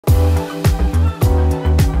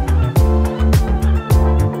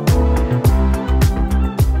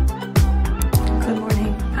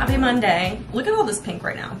Monday. Look at all this pink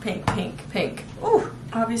right now. Pink, pink, pink. Ooh.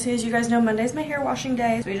 Obviously, as you guys know, Monday's my hair washing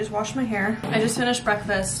day, so we just washed my hair. I just finished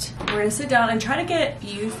breakfast. We're gonna sit down and try to get a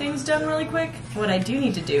few things done really quick. What I do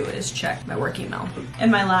need to do is check my work email.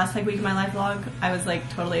 In my last week of my life vlog, I was like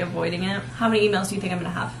totally avoiding it. How many emails do you think I'm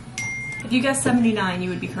gonna have? If you guessed 79, you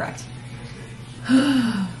would be correct.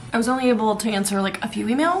 I was only able to answer like a few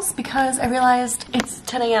emails because I realized it's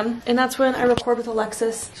 10 a.m. and that's when I record with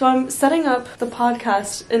Alexis. So I'm setting up the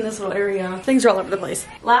podcast in this little area. Things are all over the place.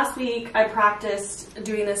 Last week I practiced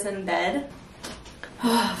doing this in bed.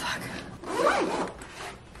 Oh, fuck.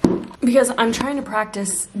 Because I'm trying to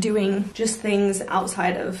practice doing just things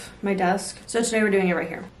outside of my desk. So today we're doing it right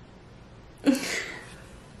here.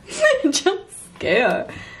 Jump scare.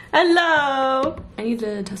 Hello. I need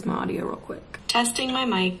to test my audio real quick. Testing my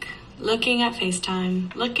mic, looking at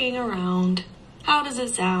FaceTime, looking around. How does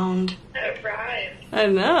it sound? Right. I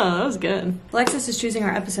know, that was good. Alexis is choosing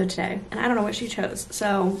our episode today, and I don't know what she chose,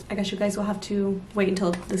 so I guess you guys will have to wait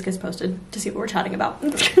until this gets posted to see what we're chatting about.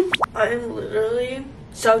 I'm literally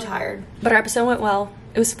so tired. But our episode went well.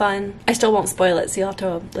 It was fun. I still won't spoil it, so you'll have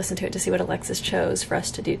to listen to it to see what Alexis chose for us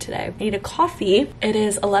to do today. I need a coffee. It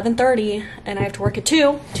is 11:30, and I have to work at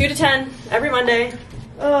 2 to 10 every Monday.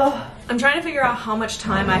 Ugh. I'm trying to figure out how much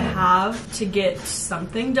time I have to get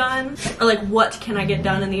something done, or like what can I get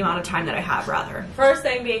done in the amount of time that I have, rather. First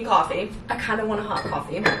thing being coffee. I kind of want a hot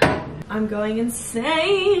coffee. I'm going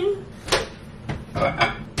insane.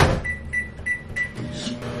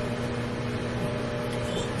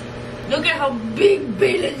 Look at how big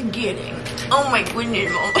Bela's getting. Oh my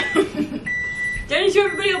goodness, Mom. Trying to show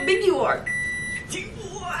everybody how big you are.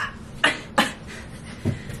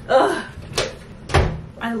 Ugh.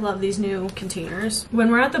 I love these new containers.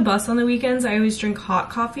 When we're at the bus on the weekends, I always drink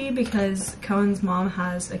hot coffee because Kohen's mom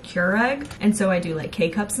has a Keurig, and so I do like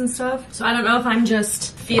K-cups and stuff. So I don't know if I'm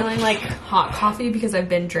just feeling like hot coffee because I've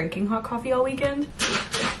been drinking hot coffee all weekend.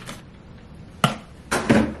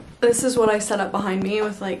 This is what I set up behind me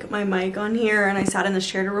with like my mic on here, and I sat in this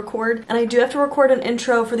chair to record. And I do have to record an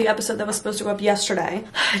intro for the episode that was supposed to go up yesterday.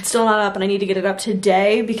 It's still not up, and I need to get it up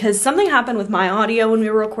today because something happened with my audio when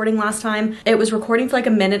we were recording last time. It was recording for like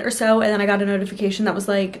a minute or so, and then I got a notification that was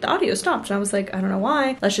like, the audio stopped. And I was like, I don't know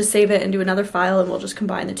why. Let's just save it and do another file, and we'll just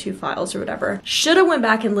combine the two files or whatever. Should have went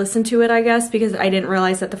back and listened to it, I guess, because I didn't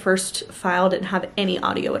realize that the first file didn't have any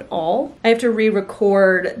audio at all. I have to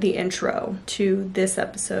re-record the intro to this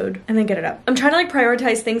episode and then get it up. I'm trying to like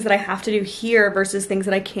prioritize things that I have to do here versus things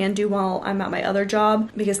that I can do while I'm at my other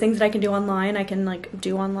job, because things that I can do online, I can like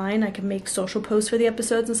do online. I can make social posts for the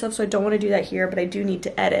episodes and stuff, so I don't want to do that here, but I do need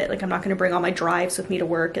to edit. Like I'm not going to bring all my drives with me to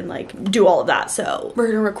work and like do all of that. So we're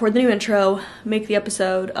going to record the new intro, make the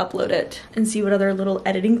episode, upload it, and see what other little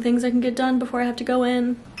editing things I can get done before I have to go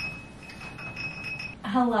in.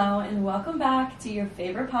 Hello and welcome back to your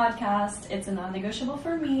favorite podcast. It's a non-negotiable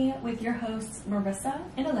for me with your hosts Marissa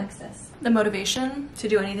and Alexis. The motivation to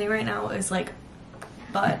do anything right now is like,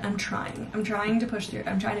 but I'm trying to push through.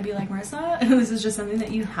 I'm trying to be like, Marissa, this is just something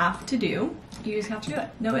that you have to do. You just have to do it.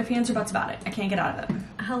 No ifs, ands, or buts about it. I can't get out of it.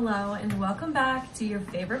 Hello and welcome back to your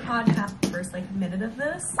favorite podcast. First like minute of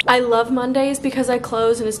this. I love Mondays because I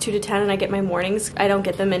close and it's 2 to 10 and I get my mornings. I don't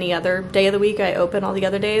get them any other day of the week. I open all the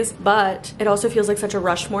other days, but it also feels like such a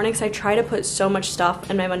rush morning because I try to put so much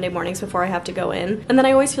stuff in my Monday mornings before I have to go in. And then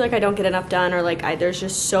I always feel like I don't get enough done, or like there's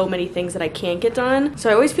just so many things that I can't get done.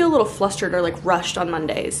 So I always feel a little flustered or like rushed on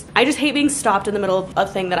Mondays. I just hate being stopped in the middle of a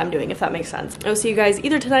thing that I'm doing, if that makes sense. I will see you guys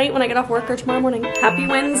either tonight when I get off work or tomorrow morning. Happy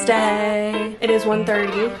Wednesday. It is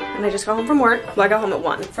 1:30 and I just got home from work. Well, I got home at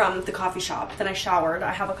 1 from the coffee shop. Then I showered.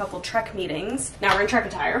 I have a couple Trek meetings. Now we're in Trek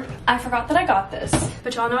attire. I forgot that I got this,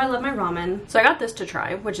 but y'all know I love my ramen. So I got this to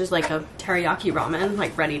try, which is like a teriyaki ramen,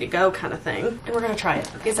 like ready to go kind of thing. And we're gonna try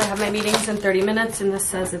it because I have my meetings in 30 minutes and this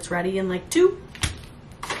says it's ready in like 2.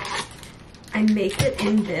 I make it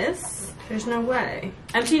in this. There's no way.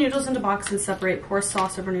 Empty noodles into boxes, separate, pour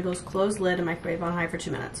sauce over noodles, close lid, and microwave on high for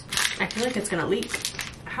 2 minutes. I feel like it's gonna leak.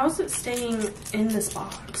 How's it staying in this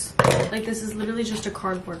box? Like this is literally just a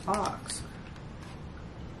cardboard box.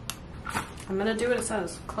 I'm gonna do what it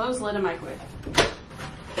says. Close lid and microwave.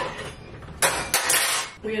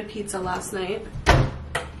 We had pizza last night.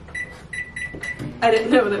 I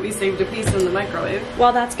didn't know that we saved a piece in the microwave.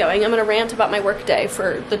 While that's going, I'm gonna rant about my work day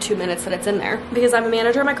for the 2 minutes that it's in there. Because I'm a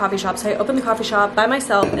manager at my coffee shop, so I open the coffee shop by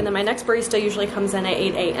myself, and then my next barista usually comes in at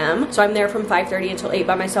 8 a.m. So I'm there from 5:30 until 8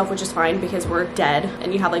 by myself, which is fine because we're dead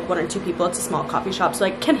and you have like 1 or 2 people. It's a small coffee shop, so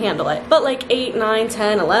I can handle it. But like 8, 9,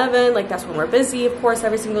 10, 11, like that's when we're busy, of course,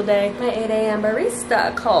 every single day. My 8 a.m.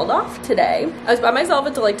 barista called off today. I was by myself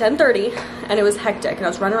until like 10:30 and it was hectic and I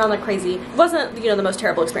was running around like crazy. It wasn't, you know, the most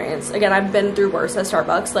terrible experience. Again, I've been through worse at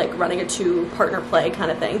Starbucks, like running a 2-partner play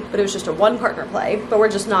kind of thing, but it was just a 1-partner play, but we're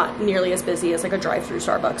just not nearly as busy as like a drive-through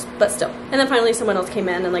Starbucks, but still. And then finally someone else came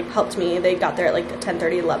in and like helped me. They got there at like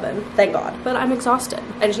 10:30, 11, thank God. But I'm exhausted.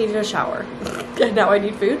 I just needed a shower. And now I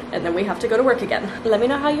need food and then we have to go to work again. Let me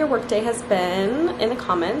know how your work day has been in the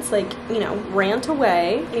comments, like, you know, rant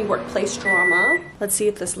away, any workplace drama. Let's see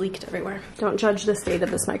if this leaked everywhere. Don't judge the state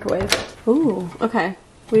of this microwave. Ooh, okay.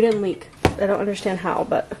 We didn't leak. I don't understand how,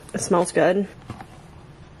 but it smells good.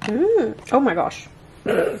 Oh my gosh.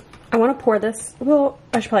 I want to pour this. Well,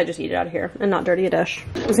 I should probably just eat it out of here and not dirty a dish.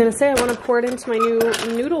 I was gonna say I want to pour it into my new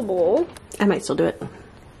noodle bowl. I might still do it.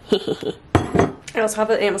 I also have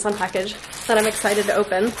an Amazon package that I'm excited to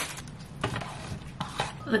open.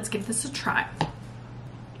 Let's give this a try.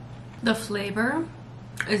 The flavor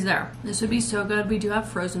is there. This would be so good. We do have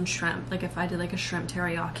frozen shrimp. Like if I did like a shrimp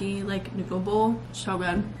teriyaki like noodle bowl, so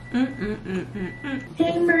good.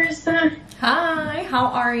 Hey Marissa. Hi, how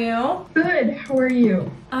are you? Good, how are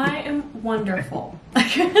you? I am wonderful.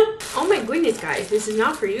 Oh my goodness, guys, this is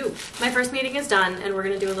not for you. My first meeting is done and we're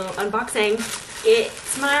gonna do a little unboxing.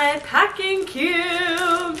 It's my packing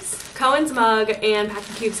cubes. Kohen's mug and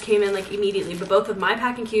packing cubes came in like immediately, but both of my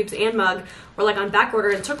packing cubes and mug were like on back order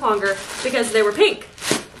and took longer because they were pink.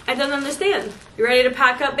 I don't understand. You ready to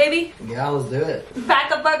pack up, baby? Yeah, let's do it.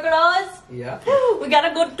 Pack up our clothes? Yeah. We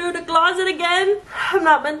gotta go through the closet again. I'm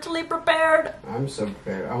not mentally prepared. I'm so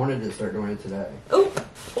prepared. I wanted to start going today. Oh,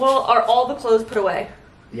 well, are all the clothes put away?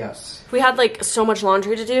 Yes. We had like so much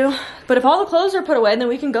laundry to do, but if all the clothes are put away, then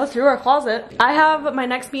we can go through our closet. I have my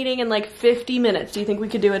next meeting in like 50 minutes. Do you think we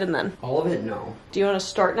could do it in then? All of it? No. Do you want to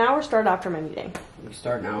start now or start after my meeting? We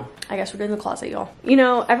start now. I guess we're doing the closet, y'all. You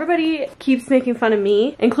know, everybody keeps making fun of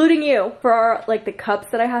me, including you, for our, like the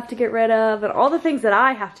cups that I have to get rid of and all the things that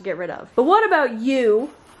I have to get rid of. But what about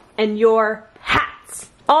you and your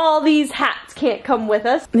hats? All these hats can't come with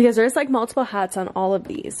us because there's like multiple hats on all of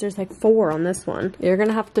these. There's like 4 on this one. You're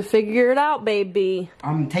gonna have to figure it out, baby.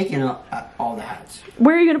 I'm taking up all the hats.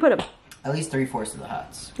 Where are you gonna put them? At least 3/4 of the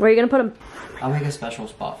hats. Where are you gonna put them? I'll make a special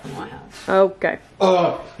spot for my hats. Okay.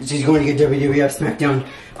 Oh, she's going to get WWF SmackDown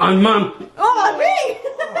on Mom. Oh, me!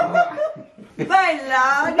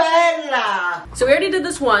 Bella! Bella! So we already did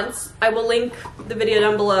this once. I will link the video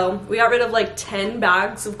down below. We got rid of like 10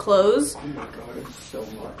 bags of clothes. Oh my god, it's so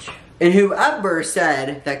much. And whoever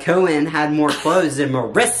said that Kohen had more clothes than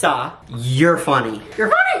Marissa, you're funny.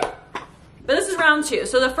 You're funny! But this is round 2.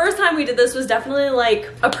 So the first time we did this was definitely like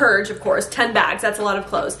a purge, of course. 10 bags, that's a lot of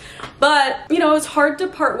clothes. But, you know, it's hard to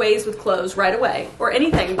part ways with clothes right away. Or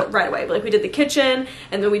anything but right away. But like we did the kitchen,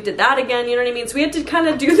 and then we did that again, you know what I mean? So we had to kind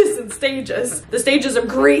of do this in stages. The stages of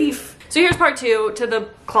grief. So here's part 2 to the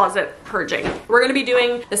closet purging. We're gonna be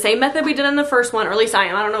doing the same method we did in the first one, or at least I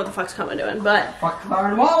am. I don't know what the fuck's Kohen doing, but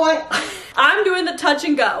I'm doing the touch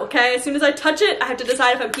and go, okay? As soon as I touch it, I have to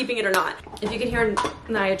decide if I'm keeping it or not. If you can hear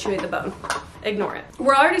Naya chewing the bone, ignore it.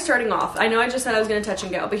 We're already starting off. I know I just said I was gonna touch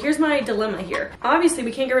and go, but here's my dilemma here. Obviously,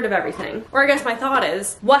 we can't get rid of everything. Or I guess my thought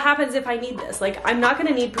is, what happens if I need this? Like, I'm not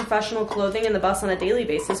gonna need professional clothing in the bus on a daily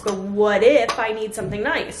basis, but what if I need something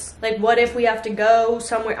nice? Like, what if we have to go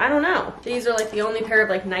somewhere? I don't know. These are like the only pair of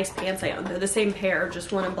like nice pants I own. They're the same pair,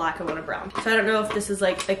 just one in black and one in brown. So I don't know if this is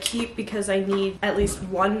like a keep because I need at least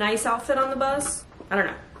one nice outfit on the bus. I don't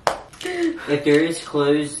know. If there is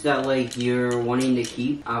clothes that like you're wanting to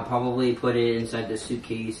keep, I'll probably put it inside the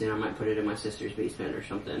suitcase and I might put it in my sister's basement or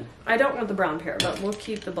something. I don't want the brown pair, but we'll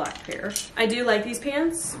keep the black pair. I do like these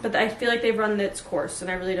pants, but I feel like they've run its course and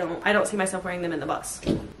I don't see myself wearing them in the bus.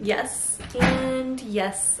 Yes, and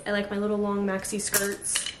yes, I like my little long maxi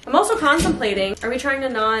skirts. I'm also contemplating, are we trying to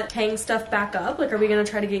not hang stuff back up? Like, are we gonna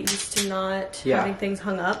try to get used to not having things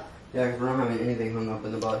hung up? Yeah, because we're not having anything hung up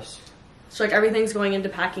in the bus. So like everything's going into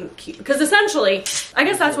packing keys. Because essentially, I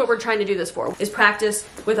guess that's what we're trying to do this for, is practice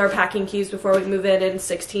with our packing keys before we move in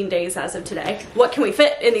 16 days as of today. What can we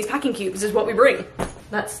fit in these packing cubes is what we bring.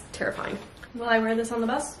 That's terrifying. Will I wear this on the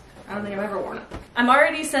bus? I don't think I've ever worn it. I'm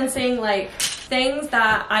already sensing like things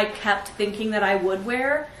that I kept thinking that I would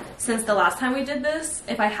wear since the last time we did this.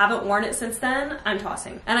 If I haven't worn it since then, I'm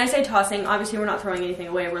tossing. And I say tossing, obviously we're not throwing anything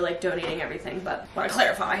away, we're like donating everything, but I want to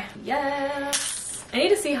clarify. Yes. I need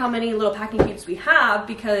to see how many little packing cubes we have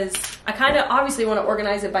because I kind of obviously want to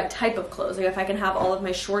organize it by type of clothes. Like if I can have all of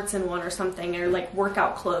my shorts in one or something, or like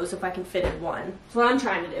workout clothes if I can fit in one. That's what I'm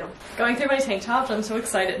trying to do. Going through my tank tops, I'm so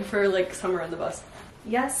excited for like summer on the bus.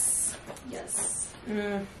 Yes, yes.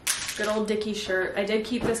 Good old Dickie shirt. I did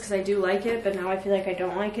keep this because I do like it, but now I feel like I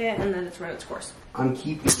don't like it, and then it's run its course. I'm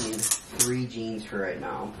keeping 3 jeans for right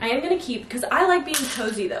now. I am going to keep, because I like being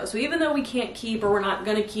cozy though, so even though we can't keep, or we're not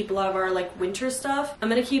going to keep a lot of our like winter stuff, I'm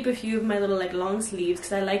going to keep a few of my little like long sleeves,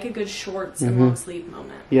 because I like a good shorts and long sleeve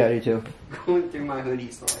moment. Yeah, I do too. Going through my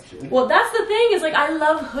hoodie selection. Well, that's the thing, is like I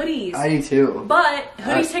love hoodies. I do too. But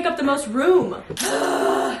hoodies take up the most room.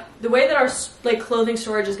 The way that our like clothing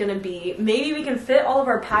storage is going to be, maybe we can fit all of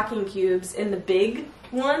our packing cubes in the big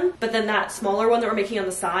one, but then that smaller one that we're making on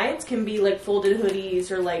the sides can be like folded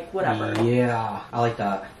hoodies or like whatever. Yeah, I like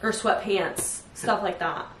that. Or sweatpants, stuff like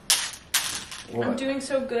that. What? I'm doing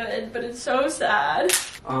so good, but it's so sad.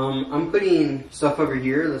 I'm putting stuff over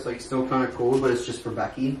here that's like still kind of cool, but it's just for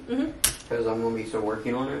Becky. Because I'm going to be still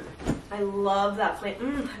working on it. I love that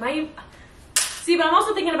flame. See, but I'm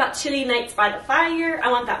also thinking about chilly nights by the fire.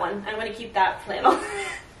 I want that one. I'm going to keep that flannel.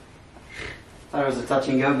 Thought it was a touch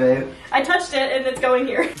and go, babe. I touched it and it's going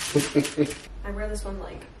here. I wear this one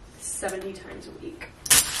like 70 times a week.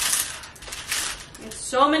 I have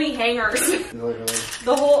so many hangers. Literally.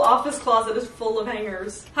 The whole office closet is full of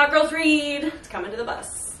hangers. Hot Girls Read. It's coming to the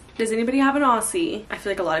bus. Does anybody have an Aussie? I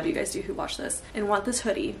feel like a lot of you guys do who watch this and want this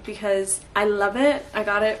hoodie because I love it. I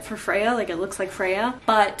got it for Freya, like it looks like Freya,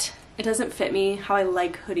 but it doesn't fit me how I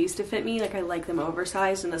like hoodies to fit me. Like I like them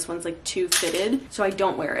oversized, and this one's like too fitted, so I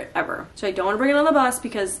don't wear it ever. So I don't want to bring it on the bus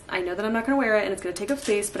because I know that I'm not going to wear it and it's going to take up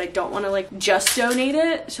space, but I don't want to like just donate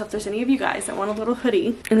it. So if there's any of you guys that want a little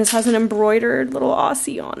hoodie, and this has an embroidered little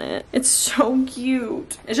Aussie on it. It's so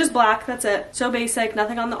cute. It's just black, that's it. So basic,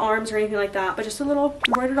 nothing on the arms or anything like that, but just a little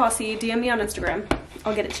embroidered Aussie. DM me on Instagram.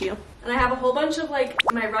 I'll get it to you. And I have a whole bunch of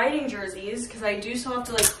like my riding jerseys because I do still have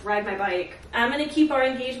to like ride my bike. I'm gonna keep our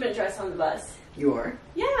engagement dress on the bus. You are?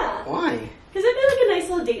 Yeah. Why? Because it'd be like a nice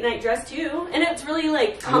little date night dress too. And it's really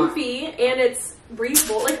like comfy and it's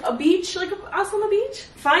breathable. Like a beach, like us on the beach.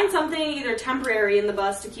 Find something either temporary in the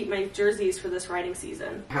bus to keep my jerseys for this riding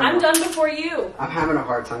season. I'm done before you. I'm having a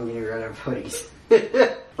hard time getting rid of hoodies.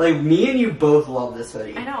 Like, me and you both love this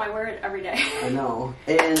hoodie. I know, I wear it every day. I know.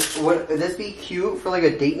 And would this be cute for like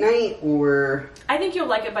a date night, or? I think you'll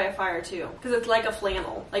like it by a fire too, because it's like a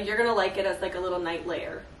flannel. Like you're gonna like it as like a little night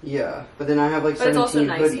layer. Yeah, but then I have like but 17 it's also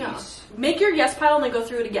nice, hoodies. yeah. Make your yes pile and then go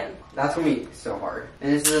through it again. That's gonna be so hard.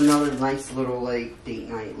 And this is another nice little like date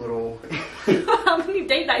night little. How many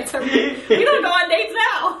date nights are we? We don't go on dates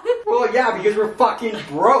now. Well, yeah, because we're fucking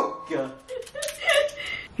broke.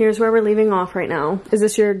 Here's where we're leaving off right now. Is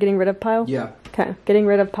this your getting rid of pile? Yeah. Okay, getting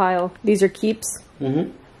rid of pile. These are keeps.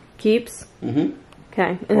 Keeps.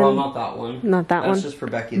 Okay. Well, not that one. Not that one. That's just for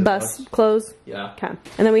Becky. The bus clothes. Yeah. Okay.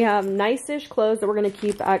 And then we have nice-ish clothes that we're going to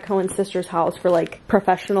keep at Kohen's sister's house for like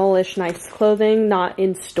professional-ish nice clothing, not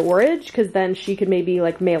in storage, because then she could maybe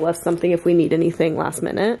like mail us something if we need anything last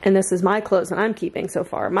minute. And this is my clothes that I'm keeping so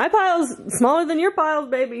far. My pile's smaller than your piles,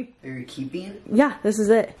 baby. Are you keeping? Yeah, this is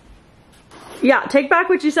it. Yeah, take back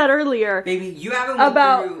what you said earlier. Baby, you haven't went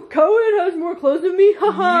about through... Kohen has more clothes than me.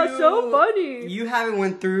 Haha, so funny. You haven't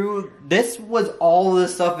went through... This was all the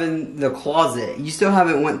stuff in the closet. You still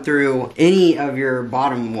haven't went through any of your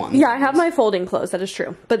bottom ones. Yeah, I have my folding clothes. That is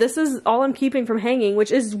true. But this is all I'm keeping from hanging,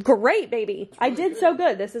 which is great, baby. I did so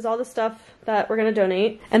good. This is all the stuff that we're going to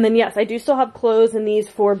donate. And then, yes, I do still have clothes in these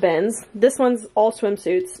 4 bins. This one's all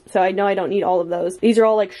swimsuits, so I know I don't need all of those. These are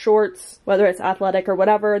all like shorts, whether it's athletic or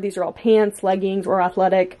whatever. These are all pants, leggings, or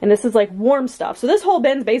athletic. And this is like warm stuff. So this whole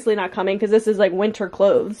bin's basically not coming because this is like winter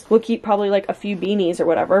clothes. We'll keep probably like a few beanies or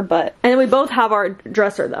whatever, but... And then we both have our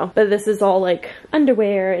dresser though. But this is all like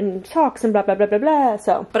underwear and socks and blah, blah, blah, blah, blah.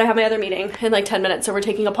 So, but I have my other meeting in like 10 minutes. So we're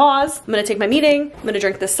taking a pause. I'm going to take my meeting. I'm going to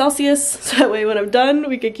drink this Celsius. So that way when I'm done,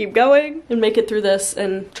 we can keep going and make it through this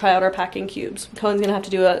and try out our packing cubes. Cohen's going to have to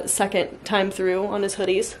do a second time through on his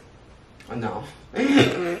hoodies. No.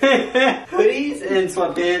 Hoodies and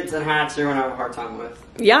sweatpants and hats you're gonna have a hard time with.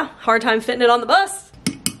 Yeah, hard time fitting it on the bus.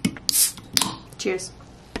 Cheers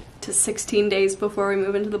to 16 days before we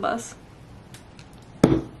move into the bus.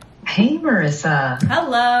 Hey, Marissa.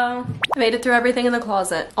 Hello. I made it through everything in the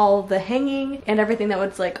closet. All the hanging and everything that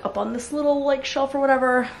was like up on this little like shelf or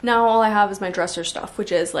whatever. Now all I have is my dresser stuff,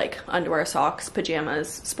 which is like underwear, socks, pajamas,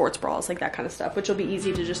 sports bras, like that kind of stuff, which will be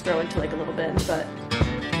easy to just throw into like a little bin, but...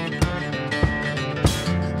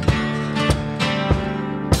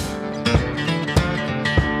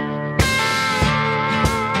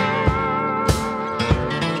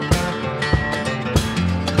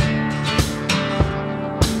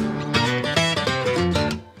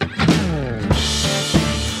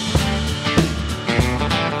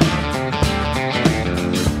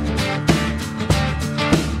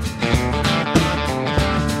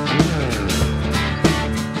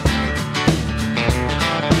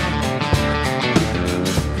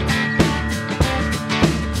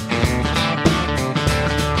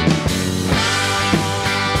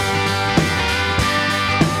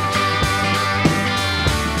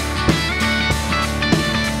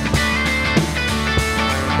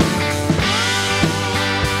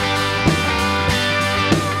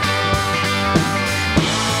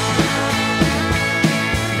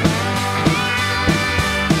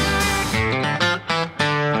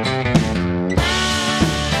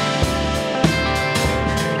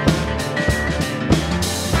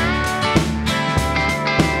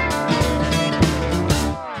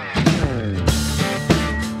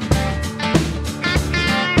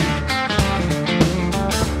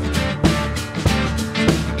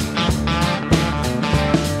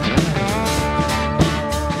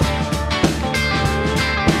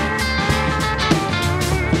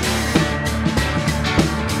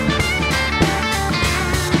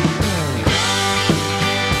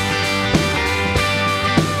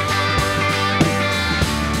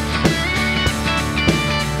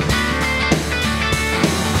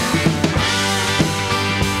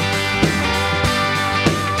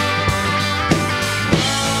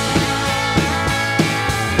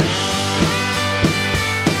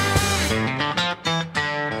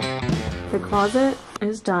 The closet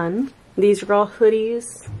is done. These are all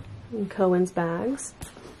hoodies and Kohen's bags.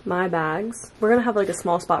 My bags. We're gonna have like a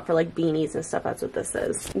small spot for like beanies and stuff. That's what this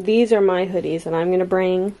is. These are my hoodies that I'm gonna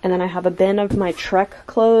bring. And then I have a bin of my Trek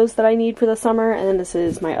clothes that I need for the summer. And then this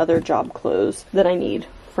is my other job clothes that I need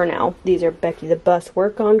for now. These are Becky the Bus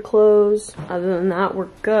work on clothes. Other than that, we're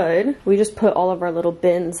good. We just put all of our little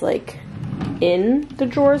bins like in the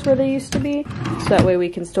drawers where they used to be. So that way we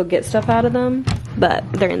can still get stuff out of them.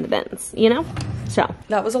 But they're in the bins, you know? So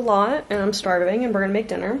that was a lot and I'm starving and we're gonna make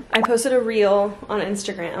dinner. I posted a reel on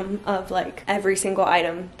Instagram of like every single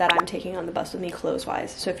item that I'm taking on the bus with me clothes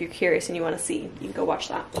wise. So if you're curious and you wanna see, you can go watch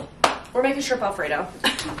that. We're making shrimp Alfredo.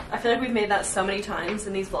 I feel like we've made that so many times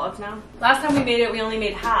in these vlogs now. Last time we made it, we only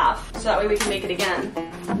made half. So that way we can make it again.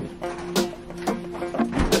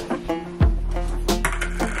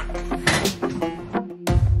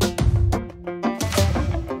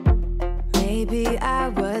 Maybe I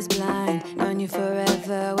was blind, known you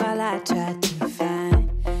forever while I tried to find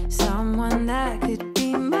someone that could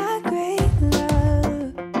be my great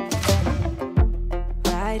love.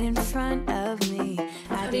 Right in front of me.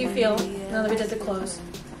 How do you feel now that we did the clothes?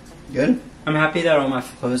 Good. I'm happy that all my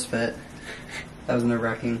clothes fit. That was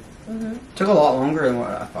nerve-wracking. Took a lot longer than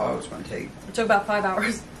what I thought it was going to take. It took about 5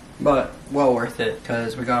 hours. But well worth it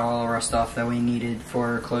because we got all of our stuff that we needed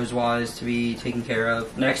for clothes-wise to be taken care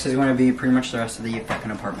of. Next is going to be pretty much the rest of the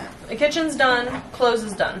second apartment. The kitchen's done, clothes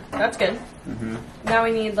is done. That's good. Now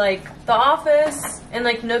we need like the office and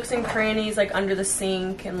like nooks and crannies like under the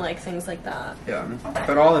sink and like things like that. Yeah.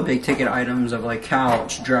 But all the big ticket items of like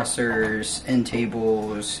couch, dressers, end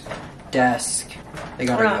tables, desk, they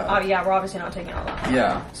gotta go. Yeah, we're obviously not taking all that.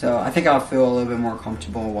 Yeah. So I think I'll feel a little bit more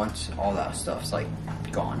comfortable once all that stuff's like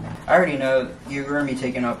gone. I already know you're gonna be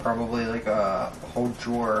taking up probably like a whole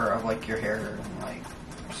drawer of like your hair and like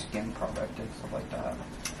skin product and stuff like that.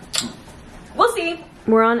 We'll see.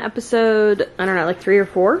 We're on episode, I don't know, like 3 or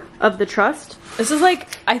 4 of The Trust. This is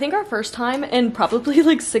like, I think our first time in probably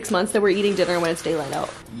like 6 months that we're eating dinner when it's daylight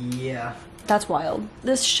out. Yeah. That's wild.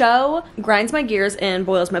 This show grinds my gears and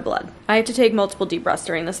boils my blood. I have to take multiple deep breaths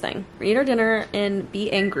during this thing. Eat our dinner and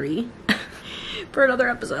be angry for another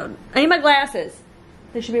episode. I need my glasses.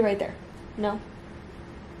 They should be right there. No?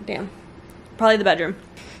 Damn. Probably the bedroom.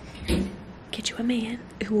 Get you a man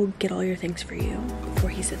who will get all your things for you before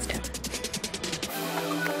he sits down.